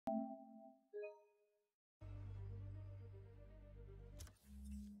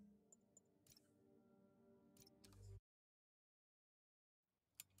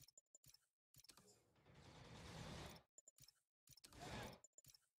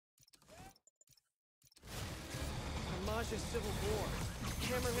vicious civil war.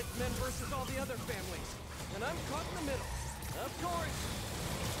 Hammerhead's men versus all the other families. And I'm caught in the middle. Of course.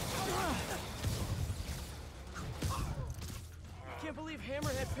 Can't believe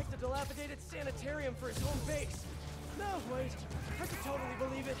Hammerhead picked a dilapidated sanitarium for his home base. No, wait. I could totally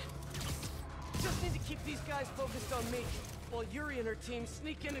believe it. Just need to keep these guys focused on me, while Yuri and her team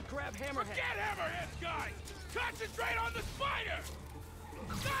sneak in and grab Hammerhead. Forget Hammerhead's guys! Concentrate on the spider!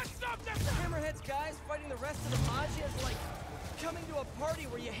 Not something! Hammerhead's guys fighting the rest of the Maggia is like coming to a party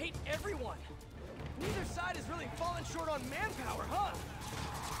where you hate everyone. Neither side has really fallen short on manpower, huh?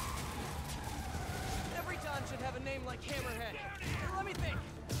 Every Don should have a name like Hammerhead. Let me think.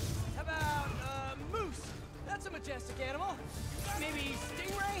 How about, Moose? That's a majestic animal. Maybe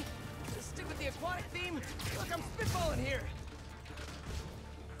Stingray? Stick with the aquatic theme. Look, I'm spitballing here.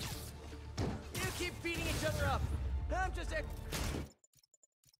 You keep beating each other up. I'm just...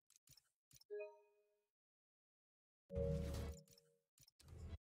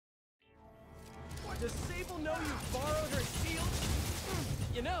 Does Sable know you borrowed her shield?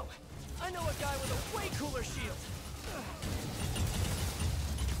 You know, I know a guy with a way cooler shield.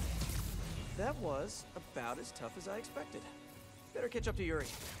 That was about as tough as I expected. Better catch up to Yuri.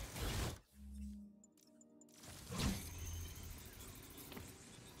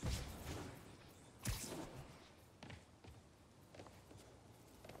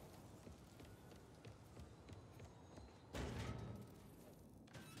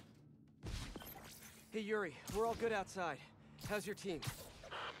 Hey, Yuri, we're all good outside. How's your team?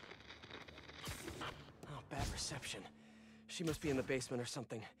 Oh, bad reception. She must be in the basement or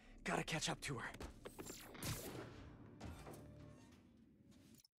something. Gotta catch up to her.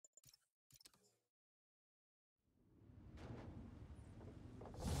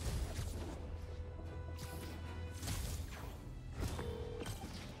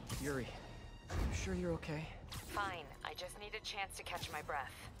 Yuri, you sure you're okay? Fine. I just need a chance to catch my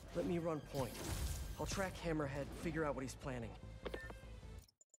breath. Let me run point. I'll track Hammerhead, figure out what he's planning.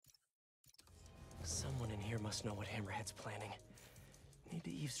 Someone in here must know what Hammerhead's planning. Need to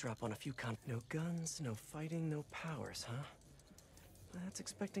eavesdrop on a few No guns, no fighting, no powers, huh? That's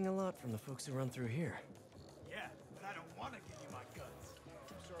expecting a lot from the folks who run through here. Yeah, but I don't want to give you my guns.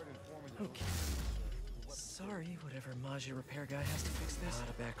 Sorry to inform you. Okay. Sorry, whatever Maggia repair guy has to fix this. A lot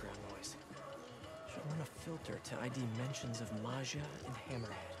of background noise. Should run a filter to ID mentions of Maggia and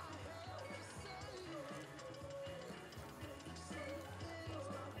Hammerhead.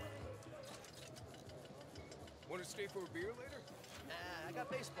 Want to stay for a beer later? Nah, I got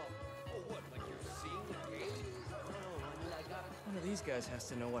baseball. Oh, what? Like you're seeing the game? No, I mean, I got it. One of these guys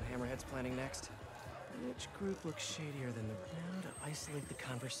has to know what Hammerhead's planning next. Which group looks shadier than the... Now to isolate the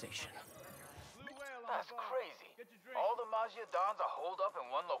conversation. That's crazy. All the Maggia Dons are holed up in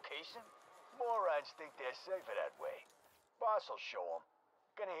one location? Morons think they're safer that way. Boss will show them.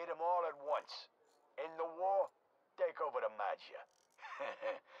 Gonna hit them all at once. In the war, take over the Maggia.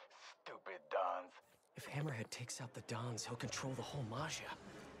 Stupid Dons. If Hammerhead takes out the Dons, he'll control the whole Maggia.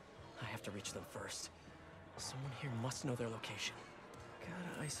 I have to reach them first. Someone here must know their location.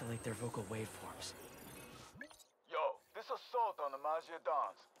 Gotta isolate their vocal waveforms. Yo, this assault on the Maggia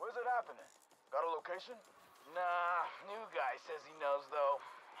Dons. Where's it happening? Got a location? Nah, new guy says he knows though.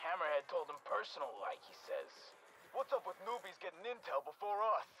 Hammerhead told him personal like, he says. What's up with newbies getting intel before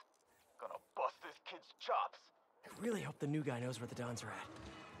us? Gonna bust this kid's chops. I really hope the new guy knows where the Dons are at.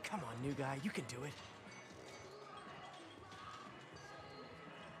 Come on, new guy, you can do it.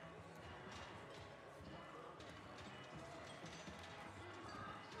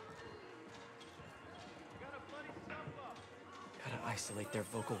 Gotta isolate their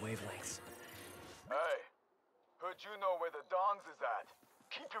vocal wavelengths. Hey, heard you know where the Dons is at.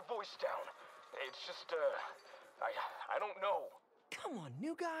 Keep your voice down. It's just, I don't know. Come on,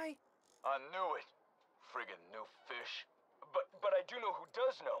 new guy. I knew it. Friggin' new fish. But I do know who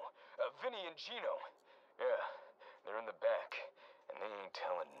does know. Vinny and Gino. Yeah, they're in the back, and they ain't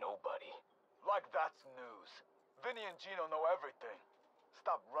telling nobody. Like that's news. Vinny and Gino know everything.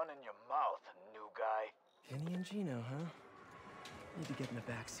 Stop running your mouth, new guy. Vinny and Gino, huh? Need to get in the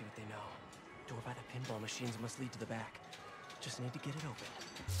back, see what they know. Door by the pinball machines must lead to the back. Just need to get it open.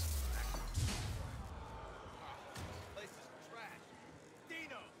 Place is trash.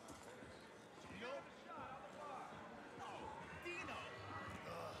 Dino! Dino? Oh, Dino!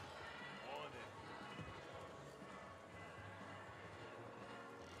 Wanted.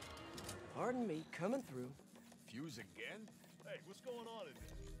 Pardon me, coming through. Fuse again? Hey, what's going on in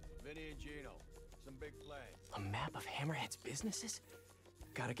here? Vinny and Gino. Some big plan. A map of Hammerhead's businesses?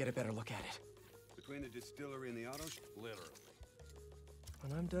 Gotta get a better look at it. Between the distillery and the auto shop? Literally.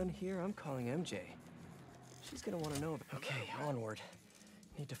 When I'm done here, I'm calling MJ. She's gonna want to know. Okay, onward.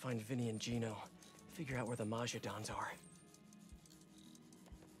 Need to find Vinny and Gino. Figure out where the Majidons are.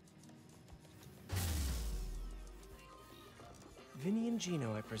 Vinny and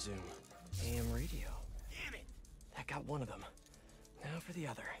Gino, I presume. AM radio. Damn it! That got one of them. Now for the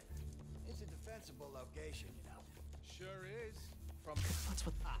other. It's a defensible location, you know. Sure is. From What's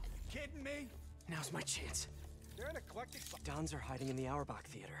with... you kidding me? Now's my chance. They're an eclectic. Dons are hiding in the Auerbach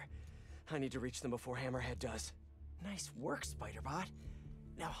Theater. I need to reach them before Hammerhead does. Nice work, Spider-Bot.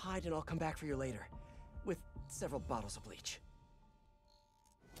 Now hide and I'll come back for you later. With several bottles of bleach.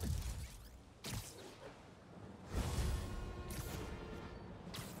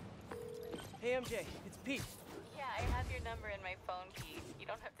 Hey, MJ, it's Pete. Yeah, I have your number in my phone, Pete. You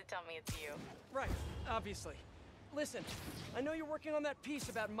don't have to tell me it's you. Right, obviously. Listen, I know you're working on that piece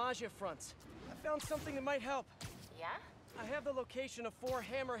about Maggia fronts. I found something that might help. Yeah? I have the location of 4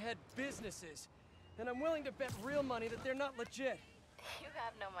 Hammerhead businesses, and I'm willing to bet real money that they're not legit. You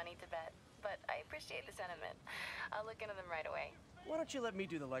have no money to bet, but I appreciate the sentiment. I'll look into them right away. Why don't you let me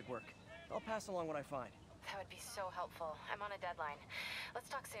do the legwork? I'll pass along what I find. That would be so helpful. I'm on a deadline. Let's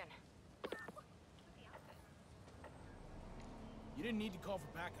talk soon. You didn't need to call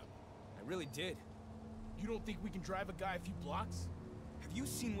for backup. I really did. You don't think we can drive a guy a few blocks? Have you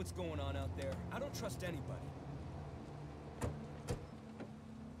seen what's going on out there? I don't trust anybody.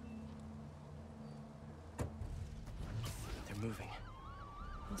 They're moving.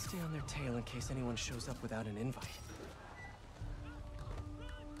 I'll stay on their tail in case anyone shows up without an invite.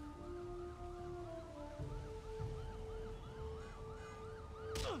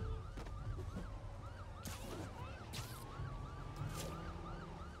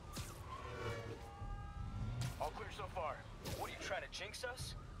 All clear so far. What are you trying to jinx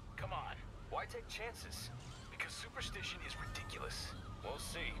us? Come on. Why take chances? Because superstition is ridiculous. We'll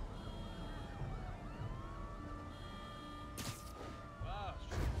see. Ah,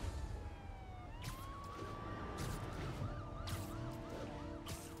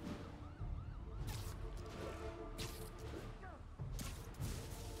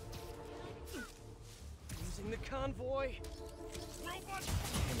 Using the convoy. robot!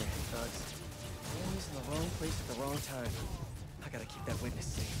 Hammerhead thugs. Always in the wrong place at the wrong time. I gotta keep that witness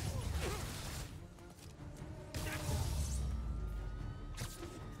safe.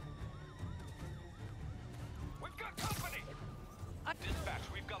 We've got company! Dispatch,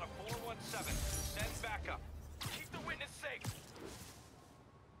 we've got a 417. Send backup. Keep the witness safe.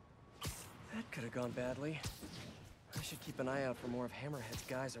 That could have gone badly. I should keep an eye out for more of Hammerhead's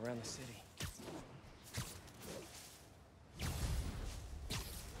guys around the city.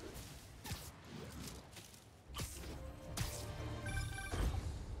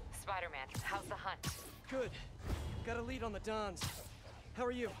 Spider-Man, how's the hunt? Good. Got a lead on the Dons. How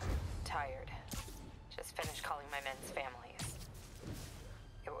are you? Tired. Just finished calling my men's families.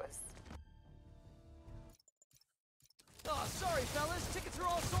 It was... Oh, sorry, fellas. Tickets are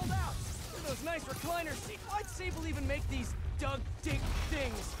all sold out. Look at those nice recliner seats. Why'd Sable even make these dug-dig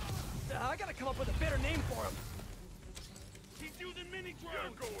things? I gotta come up with a better name for them. He's using mini drones!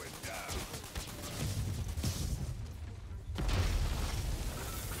 You're going down!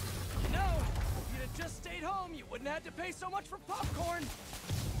 You know, if you'd have just stayed home, you wouldn't have had to pay so much for popcorn.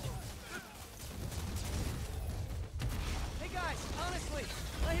 Hey guys, honestly,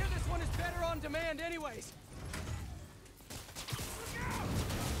 I hear this one is better on demand anyways.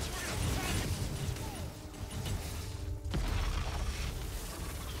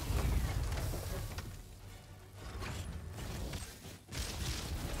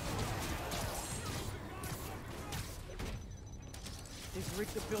 They've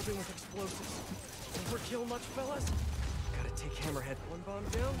rigged the building with explosives. Overkill much, fellas? Gotta take Hammerhead. One bomb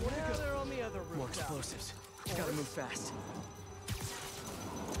down, one to go. They're on the other roof. More explosives. Gotta move fast.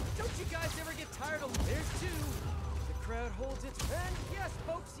 Don't you guys ever get tired of... There's 2. The crowd holds its... And yes,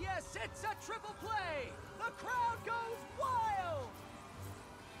 folks, yes, it's a triple play! The crowd goes wild!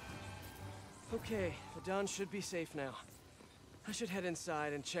 Okay, the Dons should be safe now. I should head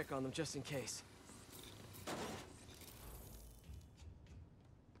inside and check on them just in case.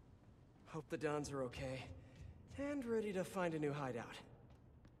 Hope the Dons are okay. And ready to find a new hideout.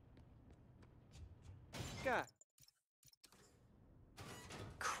 God.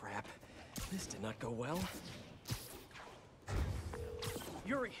 Crap. This did not go well.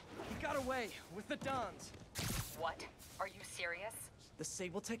 Yuri, he got away with the Dons. What? Are you serious? The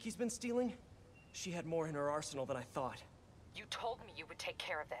Sable tech he's been stealing? She had more in her arsenal than I thought. You told me you would take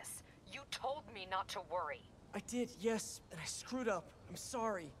care of this. You told me not to worry. I did, yes, and I screwed up. I'm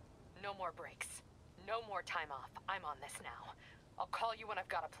sorry. No more breaks. No more time off. I'm on this now. I'll call you when I've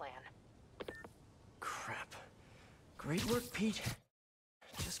got a plan. crap. Great work, Pete.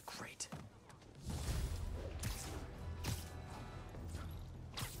 Just great.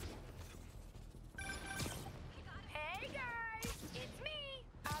 Hey guys, it's me,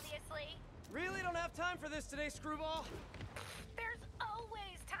 obviously. Really don't have time for this today, Screwball? There's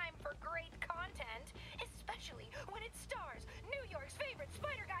always time for great content, especially when it stars New York's favorite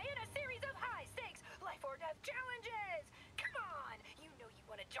spider guy in a series of high-stakes life or death challenges. Come on, you know you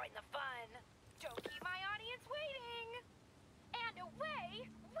want to join the fun. Don't keep my audience waiting. And away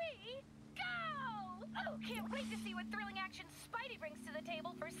we go! Oh, can't wait to see what thrilling action Spidey brings to the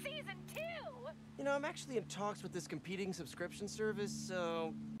table for season 2. You know, I'm actually in talks with this competing subscription service,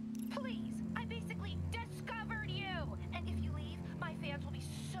 so... Please, I basically discovered you. And if you leave, my fans will be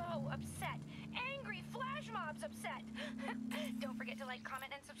so upset. Angry flash mobs upset. Don't forget to like,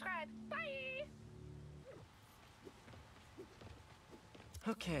 comment, and subscribe. Bye!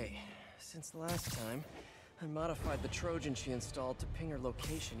 Okay, since the last time, I modified the Trojan she installed to ping her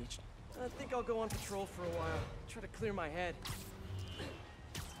location each... I think I'll go on patrol for a while, try to clear my head.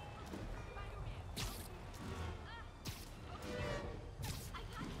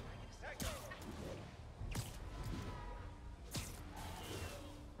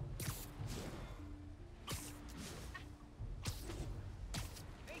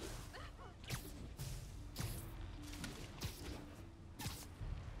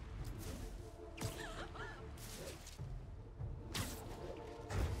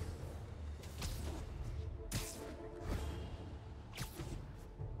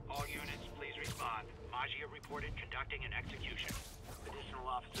 All units, please respond. Maggia reported conducting an execution. Additional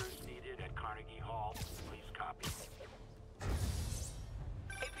officers needed at Carnegie Hall. Please copy.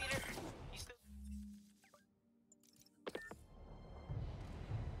 Hey, Peter. You still...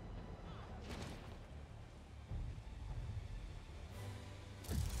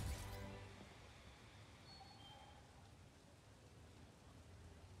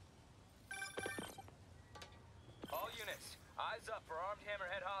 All units, eyes up for armed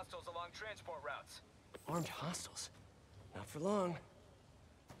hammerhead hostiles along transport routes. Armed hostiles? Not for long.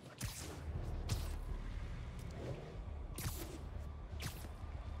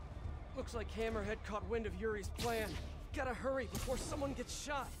 Looks like Hammerhead caught wind of Yuri's plan. Gotta hurry before someone gets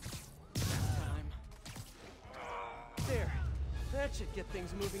shot. Time. There. That should get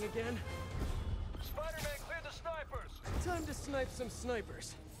things moving again. Spider-Man, clear the snipers! Time to snipe some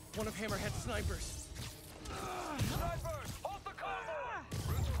snipers. One of Hammerhead's snipers. Snipers, hold the convoy!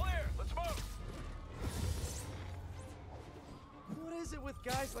 Route's clear, let's move! What is it with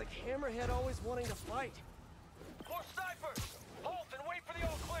guys like Hammerhead always wanting to fight? More snipers! Halt and wait for the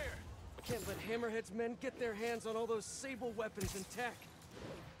all clear! Can't let Hammerhead's men get their hands on all those Sable weapons and tech.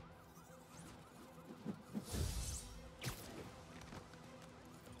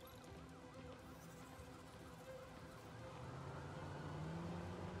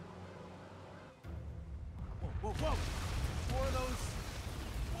 Whoa, whoa, whoa! More of those...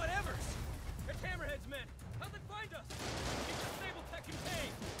 whatevers! It's Hammerhead's men! How'd they find us? Keep the Sable Tech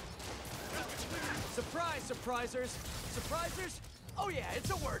contained! Surprise, surprisers! Surprisers? Oh yeah,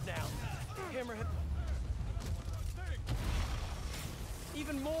 it's a word now. Hammerhead...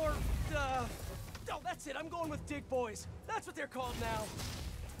 Even more, oh, that's it, I'm going with Dig Boys. That's what they're called now.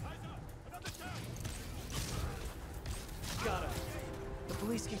 Got him. The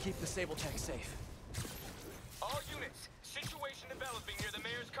police can keep the Sable Tech safe. All units, situation developing near the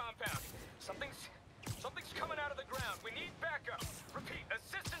mayor's compound. Something's coming out of the ground. We need backup. Repeat,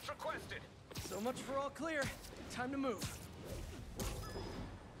 assistance requested. So much for all clear. Time to move.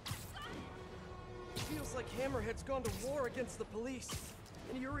 Feels like Hammerhead's gone to war against the police.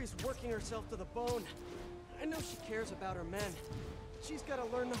 And Yuri's working herself to the bone. I know she cares about her men. She's gotta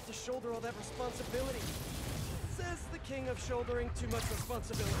learn not to shoulder all that responsibility. Says the king of shouldering too much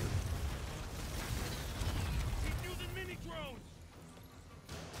responsibility. Keep using mini-drones!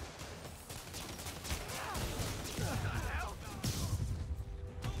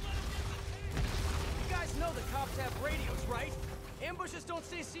 You guys know the cops have radios, right? Ambushes don't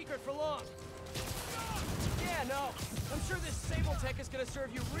stay secret for long. Yeah, no. I'm sure this Sable Tech is gonna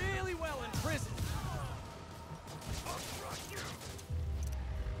serve you really well in prison. I'll crush you!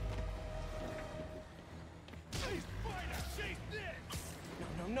 Hey, Spider, chase this!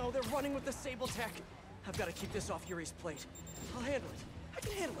 No, they're running with the Sable Tech. I've got to keep this off Yuri's plate. I'll handle it. I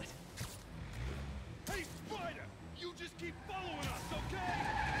can handle it. Hey, Spider! You just keep following us, okay?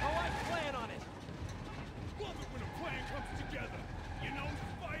 Oh, I plan on it. Love it when a plan comes together. You know,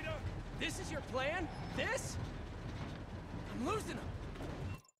 Spider? This is your plan? This? I'm losing them.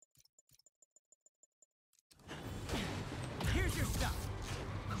 Here's your stuff.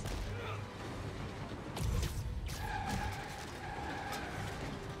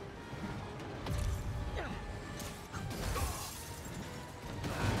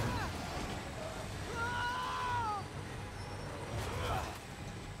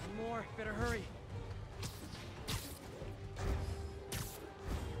 hurry.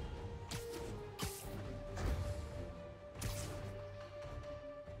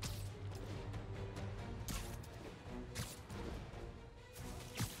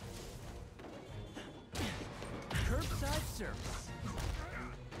 Curbside service.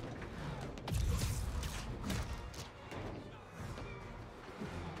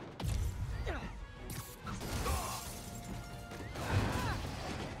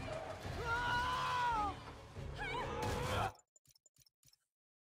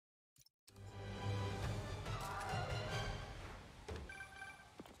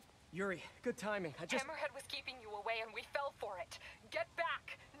 Yuri, good timing. Hammerhead was keeping you away and we fell for it. Get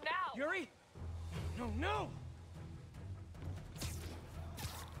back, now! Yuri? No, no!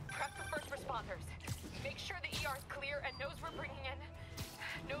 Prep the first responders. Make sure the ER's clear and knows we're bringing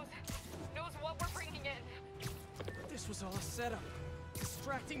in... knows what we're bringing in. This was all a setup.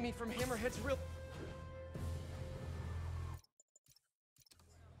 Distracting me from Hammerhead's real...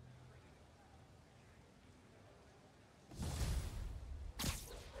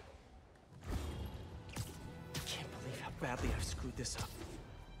 Badly I've screwed this up.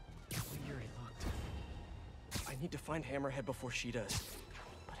 The way Yuri looked. I need to find Hammerhead before she does.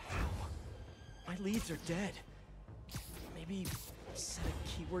 But how? My leads are dead. Maybe set a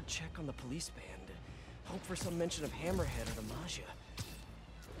keyword check on the police band. Hope for some mention of Hammerhead or Demacia.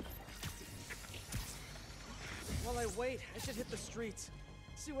 While I wait, I should hit the streets.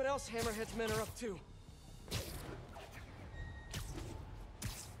 See what else Hammerhead's men are up to.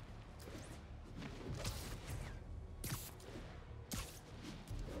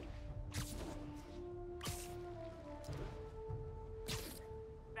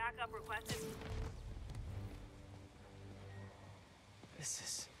 Backup requested. This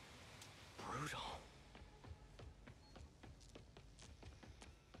is brutal.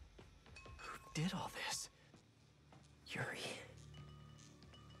 Who did all this? Yuri.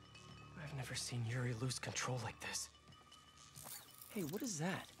 I've never seen Yuri lose control like this. Hey, what is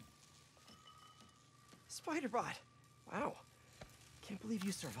that? Spider-Bot! Wow. Can't believe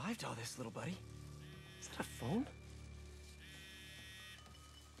you survived all this, little buddy. Is that a phone?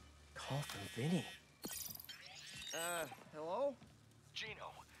 Call from Vinny. Hello?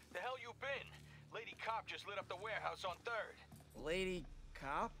 Gino, the hell you been? Lady Cop just lit up the warehouse on 3rd. Lady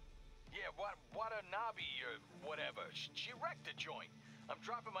Cop? Yeah, Watanabe or whatever. She wrecked the joint. I'm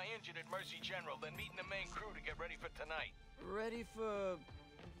dropping my engine at Mercy General, then meeting the main crew to get ready for tonight. Ready for...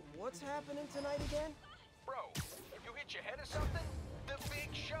 what's happening tonight again? Bro, you hit your head or something? The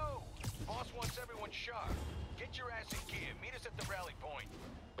big show. Boss wants everyone sharp. Get your ass in gear. Meet us at the rally point.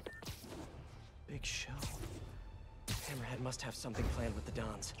 Big show. Hammerhead must have something planned with the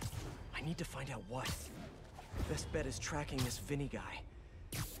Dons. I need to find out what. Best bet is tracking this Vinny guy.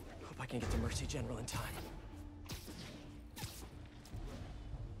 Hope I can get to Mercy General in time.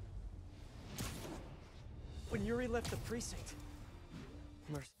 When Yuri left the precinct...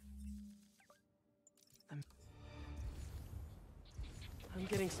 I'm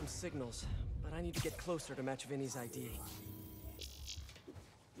getting some signals, but I need to get closer to match Vinny's ID.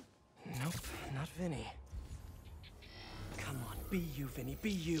 Nope, not Vinny. Come on, be you, Vinny, be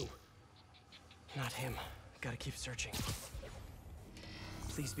you. Not him. Gotta keep searching.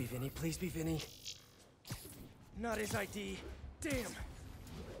 Please be Vinny, please be Vinny. Not his ID. Damn.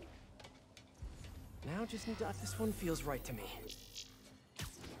 Now just need to... This one feels right to me.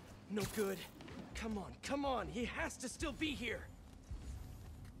 No good. Come on, he has to still be here.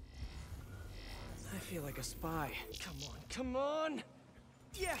 I feel like a spy. Come on!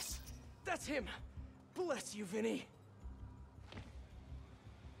 Yes! That's him! Bless you, Vinny!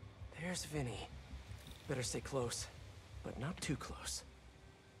 There's Vinny. Better stay close, but not too close.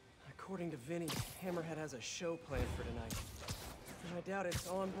 According to Vinny, Hammerhead has a show planned for tonight. And I doubt it's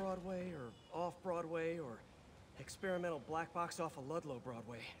on Broadway, or off Broadway, or experimental black box off of Ludlow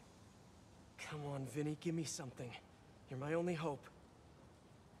Broadway. Come on, Vinny, give me something. You're my only hope.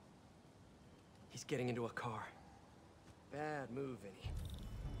 He's getting into a car. Bad move, Vinny.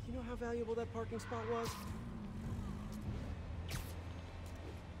 Do you know how valuable that parking spot was?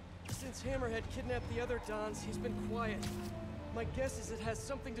 Since Hammerhead kidnapped the other Dons, he's been quiet. My guess is it has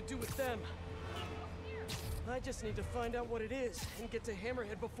something to do with them. I just need to find out what it is and get to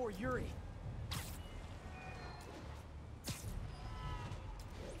Hammerhead before Yuri.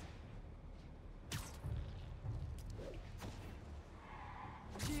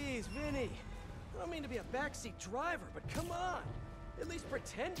 Jeez, Vinny. I don't mean to be a backseat driver, but come on! At least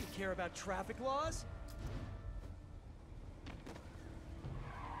pretend you care about traffic laws!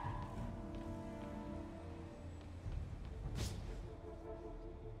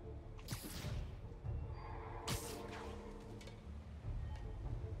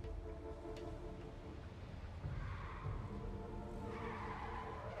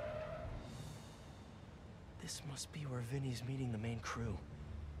 This must be where Vinny's meeting the main crew.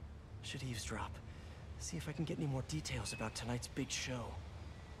 Should eavesdrop. See if I can get any more details about tonight's big show.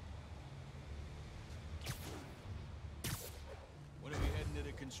 When are you heading to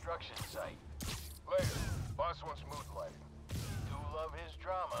the construction site? Later. Boss wants mood lighting. Do love his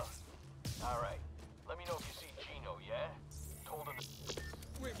drama. Alright. Let me know if you see Gino, yeah? Told him to...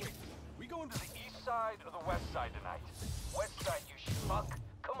 Wait. We going to To the east side or the west side tonight? West side, you schmuck.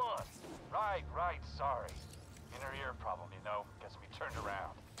 Come on. Right, sorry. Inner ear problem, you know. Gets me turned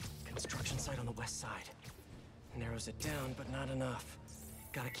around. Construction site on the west side. Narrows it down, but not enough.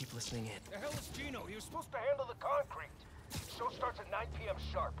 Gotta keep listening in. the hell is Gino? He was supposed Supposed to handle the concrete. Show starts at 9 p.m.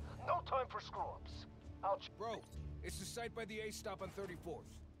 sharp. No time for screw-ups. Bro, it's the site by the A stop on 34th.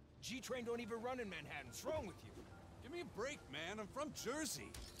 G-Train don't even run in Manhattan. What's wrong with you? Give me a break, man. I'm from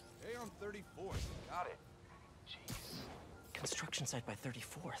Jersey. Hey, on 34th. Got it. Jeez. Construction site by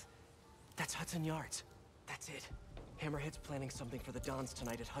 34th. That's Hudson Yards. That's it. Hammerhead's planning something for the Dons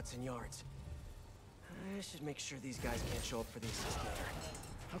tonight at Hudson Yards. I should make sure these guys can't show up for the assist later.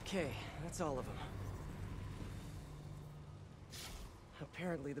 Okay, that's all of them.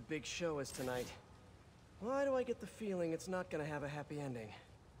 Apparently the big show is tonight. Why do I get the feeling it's not gonna have a happy ending?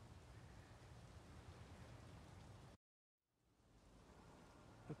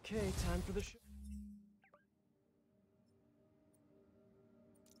 Okay, time for the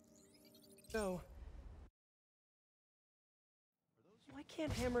show. Why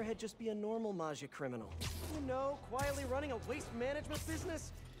can't Hammerhead just be a normal Maggia criminal? You know, quietly running a waste management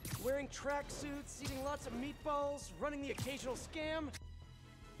business? Wearing tracksuits, eating lots of meatballs, running the occasional scam?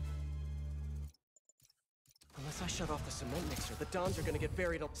 Unless I shut off the cement mixer, the Dons are gonna get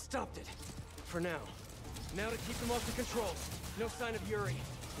buried. Stopped it. For now. Now to keep them off the controls. No sign of Yuri.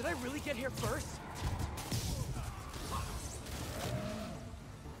 Did I really get here first?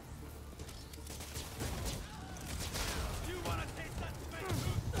 You wanna taste that space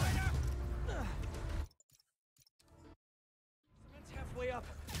food, spider? Cement's halfway up.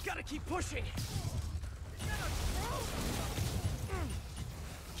 Gotta keep pushing.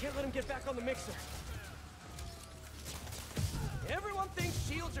 Can't let him get back on the mixer. Everyone thinks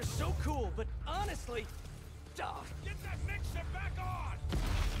shields are so cool, but honestly, duh. Get that mixer back on!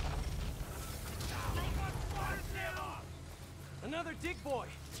 Another dig boy.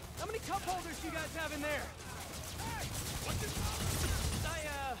 How many cup holders you guys have in there? Hey! What the...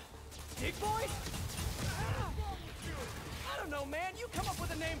 Dig boy? I don't know, man. You come up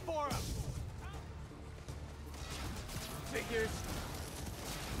with a name for him. Figures.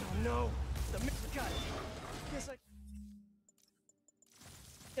 Oh no, the mixer got it. Guess I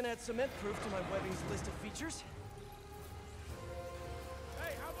can add cement proof to my webbing's list of features.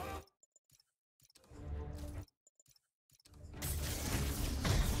 Hey, how about...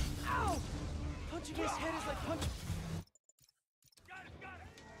 Ow! Punching his head is like punching... Got it!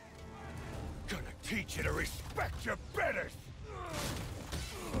 Gonna teach you to respect your betters!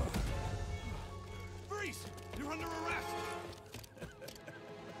 Freeze! You're under arrest!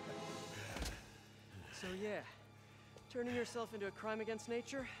 So yeah, turning yourself into a crime against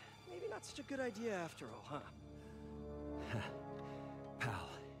nature? Maybe not such a good idea after all, huh? Pal,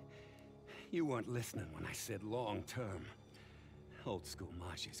 you weren't listening when I said long-term. Old school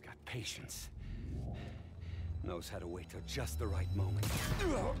Maggia's got patience. Knows how to wait till just the right moment.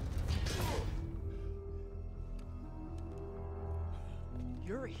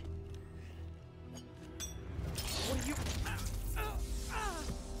 Yuri. What are you...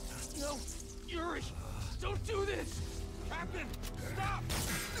 No! Yuri! Don't do this! Captain, stop!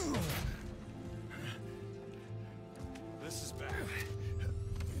 This is bad.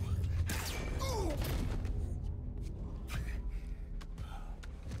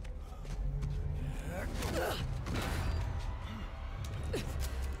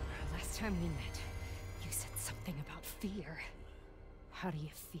 Last time we met, you said something about fear. How do you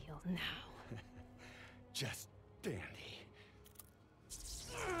feel now? Just dandy.